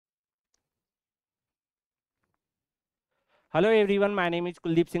Hello everyone, my name is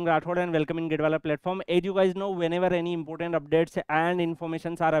𝐂𝐨𝐮𝐬𝐞 and welcome in GetWala platform. As you guys know, whenever any important updates and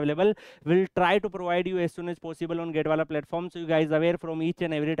informations are available, we'll try to provide you as soon as possible on GetWala platform. So you guys are aware from each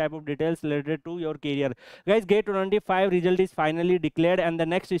and every type of details related to your career. Guys, GATE 2025 result is finally declared and the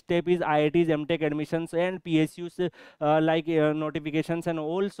next step is IIT's M.Tech admissions and PSU's notifications and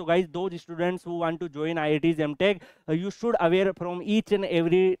all. So guys, those students who want to join IIT's M.Tech, you should aware from each and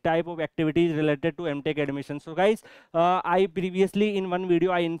every type of activities related to M.Tech admissions. So guys, I previously in one video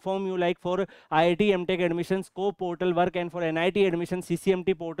I inform you like for IIT M.Tech admissions COAP portal work and for NIT admissions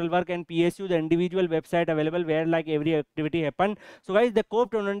CCMT portal work and PSU the individual website available where like every activity happen. So guys, the COAP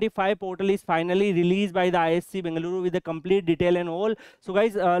 2025 portal is finally released by the ISC Bengaluru with the complete detail and all. So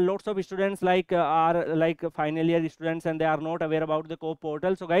guys, lots of students are like final year students and they are not aware about the COAP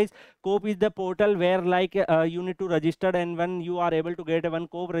portal. So guys, COAP is the portal where you need to register, and when you are able to get one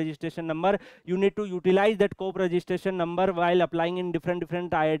COAP registration number, you need to utilize that COAP registration number while applying in different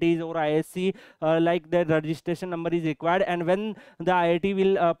IITs or ISC. Like the registration number is required, and when the IIT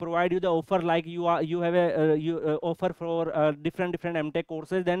will provide you the offer, like you have a offer for different M.Tech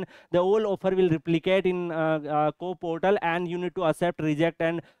courses, then the whole offer will replicate in COAP portal, and you need to accept, reject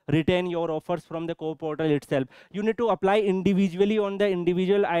and retain your offers from the COAP portal itself. You need to apply individually on the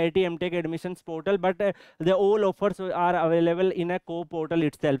individual IIT M.Tech admissions portal, but the all offers are available in a COAP portal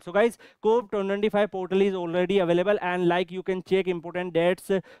itself. So guys, COAP 2025 portal is already available, and like you can check important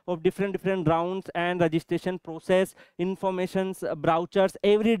dates of different rounds and registration process, informations, brochures,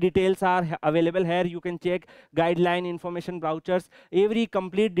 every details are available here. You can check guideline, information, brochures, every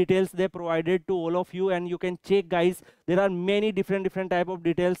complete details they provided to all of you, and you can check guys, there are many different type of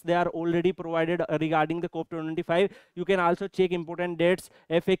details they are already provided regarding the COAP 2025. You can also check important dates,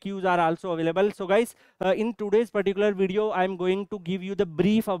 FAQs are also available. So guys, in today's particular video I am going to give you the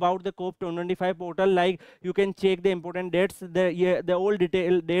brief about the COAP 2025 portal. Like you can check the important dates, the all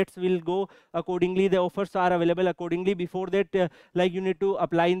detail dates will go accordingly, the offers are available accordingly. Before that, like you need to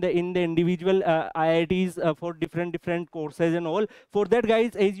apply in the individual IITs for different courses and all. For that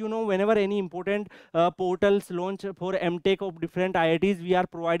guys, as you know, whenever any important portals launch for M.Tech of different IITs, we are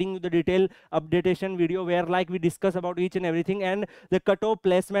providing you the detailed updatation video where like we discuss about each and everything and the cutoff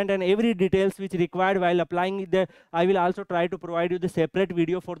placement and every details which required while applying. I will also try to provide you the separate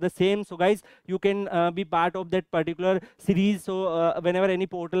video for the same. So guys, you can be part of that particular series. So whenever any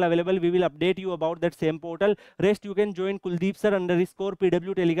portal available, we will update you about that same portal. Rest you can join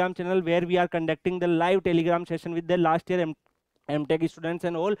𝐂𝐨𝐻_PW Telegram channel where we are conducting the live Telegram session with the last year M.Tech students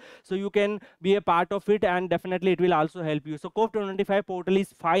and all, so you can be a part of it and definitely it will also help you. So COAP 2025 portal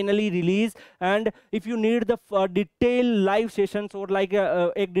is finally released, and if you need the detailed live sessions or like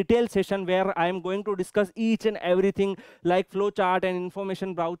a detailed session where I am going to discuss each and everything like flow chart and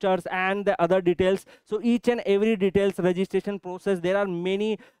information brochures and the other details, so each and every details, registration process, there are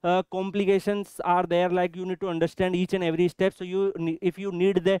many complications are there, like you need to understand each and every step. So if you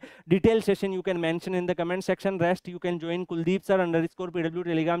need the detailed session, you can mention in the comment section. Rest you can join 𝐂𝐵𝐻_PW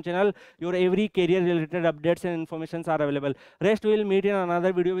Telegram channel. Your every career related updates and informations are available. Rest we will meet in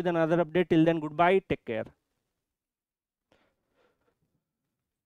another video with another update. Till then, goodbye, take care.